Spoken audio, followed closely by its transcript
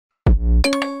Hi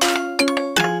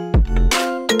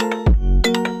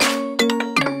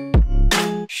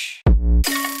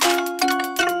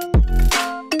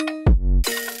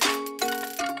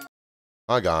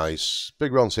guys,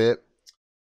 Bigrons here.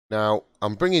 Now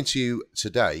I'm bringing to you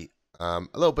today a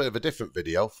little bit of a different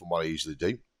video from what I usually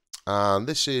do, and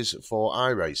this is for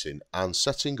iRacing and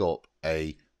setting up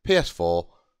a PS4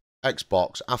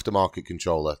 Xbox aftermarket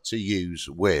controller to use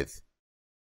with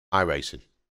iRacing.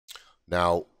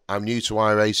 Now I'm new to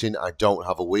iRacing, I don't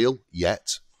have a wheel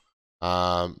yet,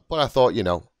 but I thought, you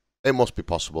know, it must be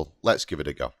possible, let's give it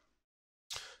a go.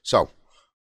 So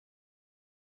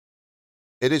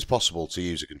it is possible to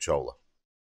use a controller,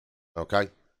 okay?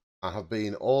 I have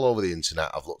been all over the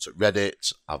internet, I've looked at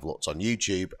Reddit, I've looked on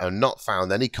YouTube, and not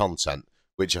found any content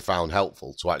which I found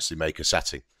helpful to actually make a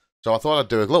setting. So I thought I'd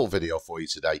do a little video for you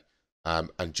today and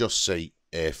just see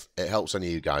if it helps any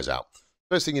of you guys out.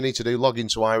 First thing you need to do, log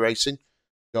into iRacing,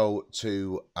 go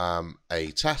to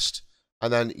a test,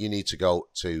 and then you need to go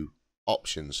to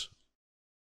options.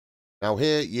 Now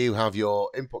here you have your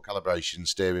input calibration,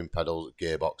 steering, pedals,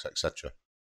 gearbox, etc.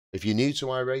 If you're new to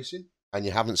iRacing and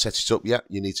you haven't set it up yet,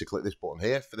 you need to click this button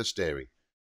here for the steering.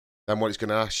 Then what it's going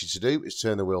to ask you to do is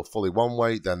turn the wheel fully one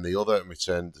way, then the other, and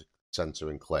return to center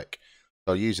and click.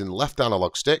 So using the left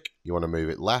analog stick, you want to move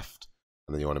it left,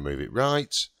 and then you want to move it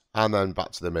right, and then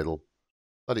back to the middle.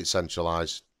 Let it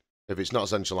centralize. If it's not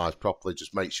centralized properly,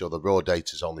 just make sure the raw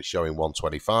data is only showing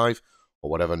 125, or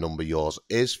whatever number yours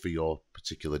is for your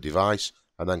particular device,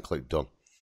 and then click done.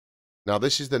 Now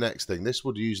this is the next thing. This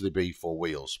would usually be for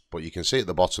wheels, but you can see at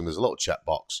the bottom there's a little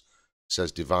checkbox. It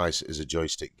says device is a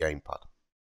joystick gamepad.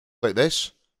 Click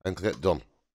this and click done.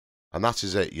 And that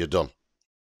is it, you're done.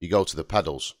 You go to the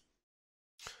pedals.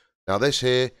 Now this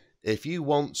here, if you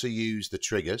want to use the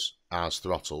triggers as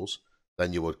throttles,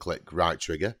 then you would click right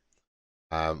trigger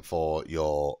for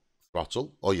your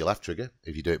throttle, or your left trigger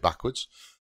if you do it backwards.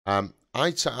 I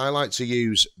like to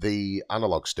use the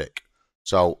analog stick,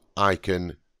 so I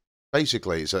can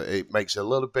basically, it makes it a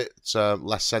little bit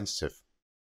less sensitive.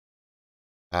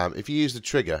 If you use the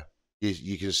trigger,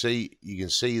 you can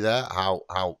see there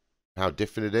how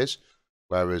different it is.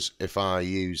 Whereas if I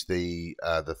use the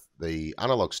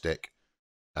analog stick,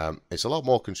 it's a lot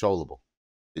more controllable.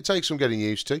 It takes some getting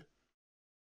used to.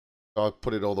 So I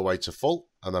put it all the way to full,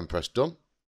 and then press done,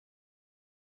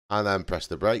 and then press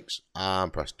the brakes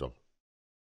and press done,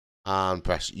 and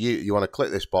press you want to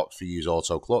click this box for use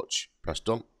auto clutch. Press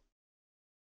done.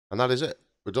 And that is it.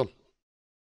 We're done.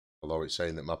 Although it's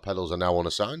saying that my pedals are now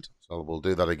unassigned, so we'll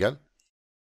do that again.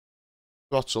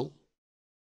 Throttle.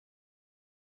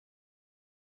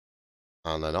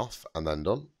 And then off, and then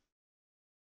done.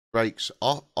 Brakes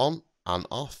off, on and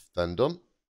off, then done.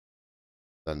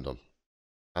 Then done.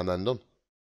 And then done.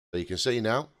 So you can see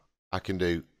now, I can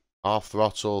do half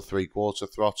throttle,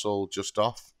 3/4 throttle, just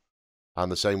off.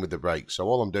 And the same with the brakes. So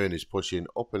all I'm doing is pushing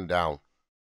up and down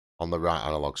on the right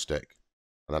analog stick.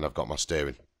 And then I've got my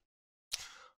steering.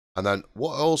 And then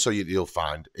what also you'll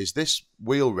find is this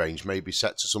wheel range may be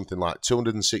set to something like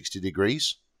 260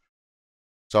 degrees.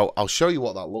 So I'll show you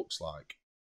what that looks like.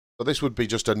 So this would be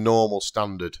just a normal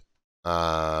standard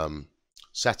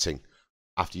setting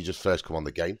after you just first come on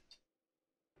the game.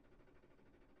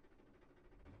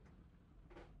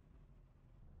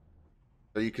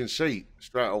 So you can see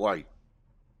straight away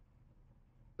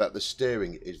that the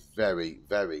steering is very,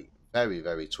 very, very,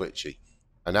 very twitchy.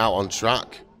 And out on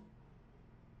track,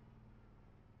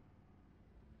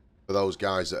 for those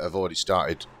guys that have already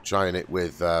started trying it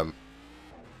with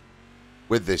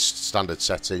this standard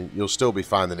setting, you'll still be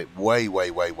finding it way,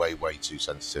 way, way, way, way too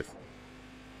sensitive.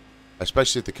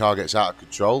 Especially if the car gets out of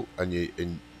control and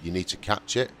you need to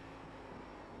catch it.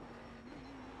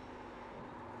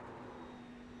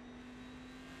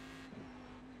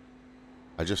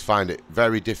 I just find it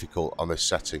very difficult on this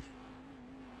setting.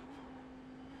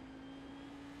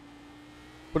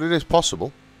 But it is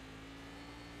possible.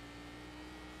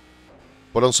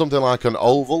 But on something like an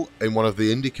oval in one of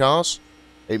the Indy cars,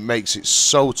 it makes it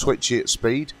so twitchy at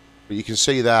speed. But you can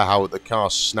see there how the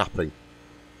car's snapping.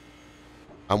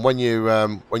 And when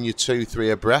you're 2, 3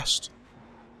 abreast,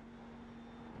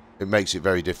 it makes it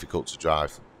very difficult to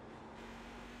drive.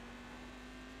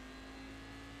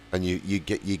 And you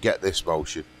get this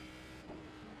motion.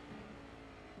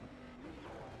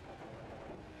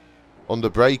 Under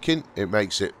braking, it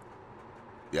makes it,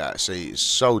 yeah, see, it's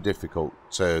so difficult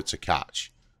to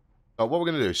catch. So what we're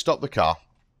going to do is stop the car,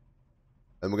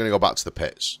 and we're going to go back to the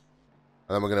pits.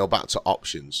 And then we're going to go back to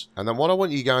options. And then what I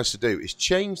want you guys to do is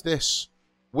change this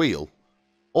wheel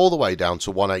all the way down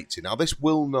to 180. Now, this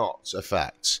will not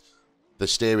affect the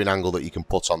steering angle that you can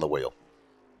put on the wheel.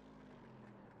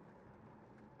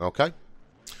 Okay,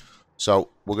 so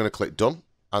we're going to click done,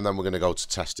 and then we're going to go to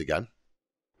test again,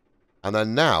 and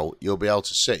then now you'll be able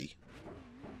to see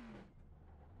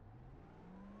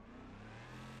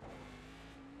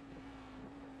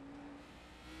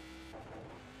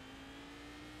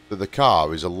that the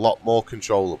car is a lot more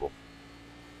controllable,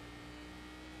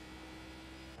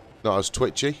 not as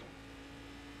twitchy.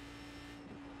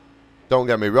 Don't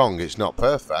get me wrong, it's not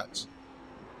perfect,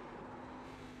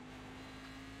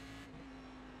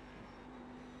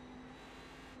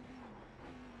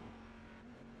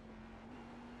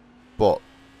 but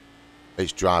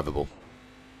it's drivable.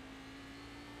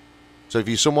 So if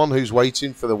you're someone who's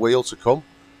waiting for the wheel to come,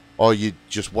 or you're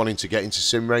just wanting to get into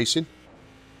sim racing,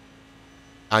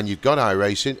 and you've got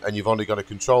iRacing and you've only got a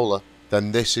controller,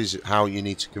 then this is how you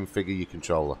need to configure your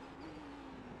controller.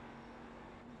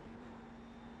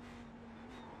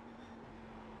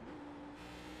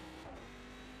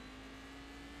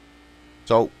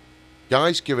 So,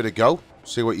 guys, give it a go.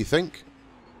 See what you think.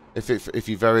 If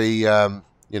you're very,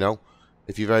 you know,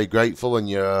 if you're very grateful and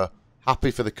you're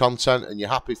happy for the content and you're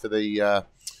happy for the, and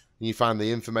you find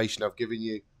the information I've given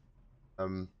you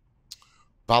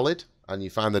valid and you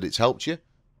find that it's helped you,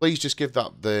 please just give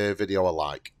the video a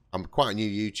like. I'm quite a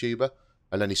new YouTuber,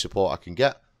 and any support I can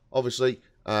get. Obviously,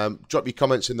 drop your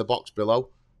comments in the box below.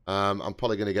 I'm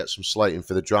probably going to get some slating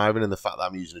for the driving and the fact that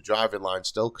I'm using a driving line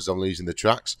still because I'm losing the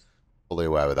tracks. Fully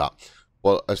aware of that.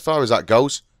 But as far as that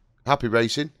goes, happy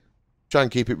racing. Try and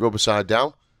keep it rubber side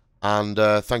down. And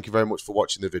thank you very much for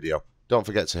watching the video. Don't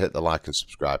forget to hit the like and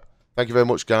subscribe. Thank you very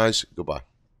much, guys. Goodbye.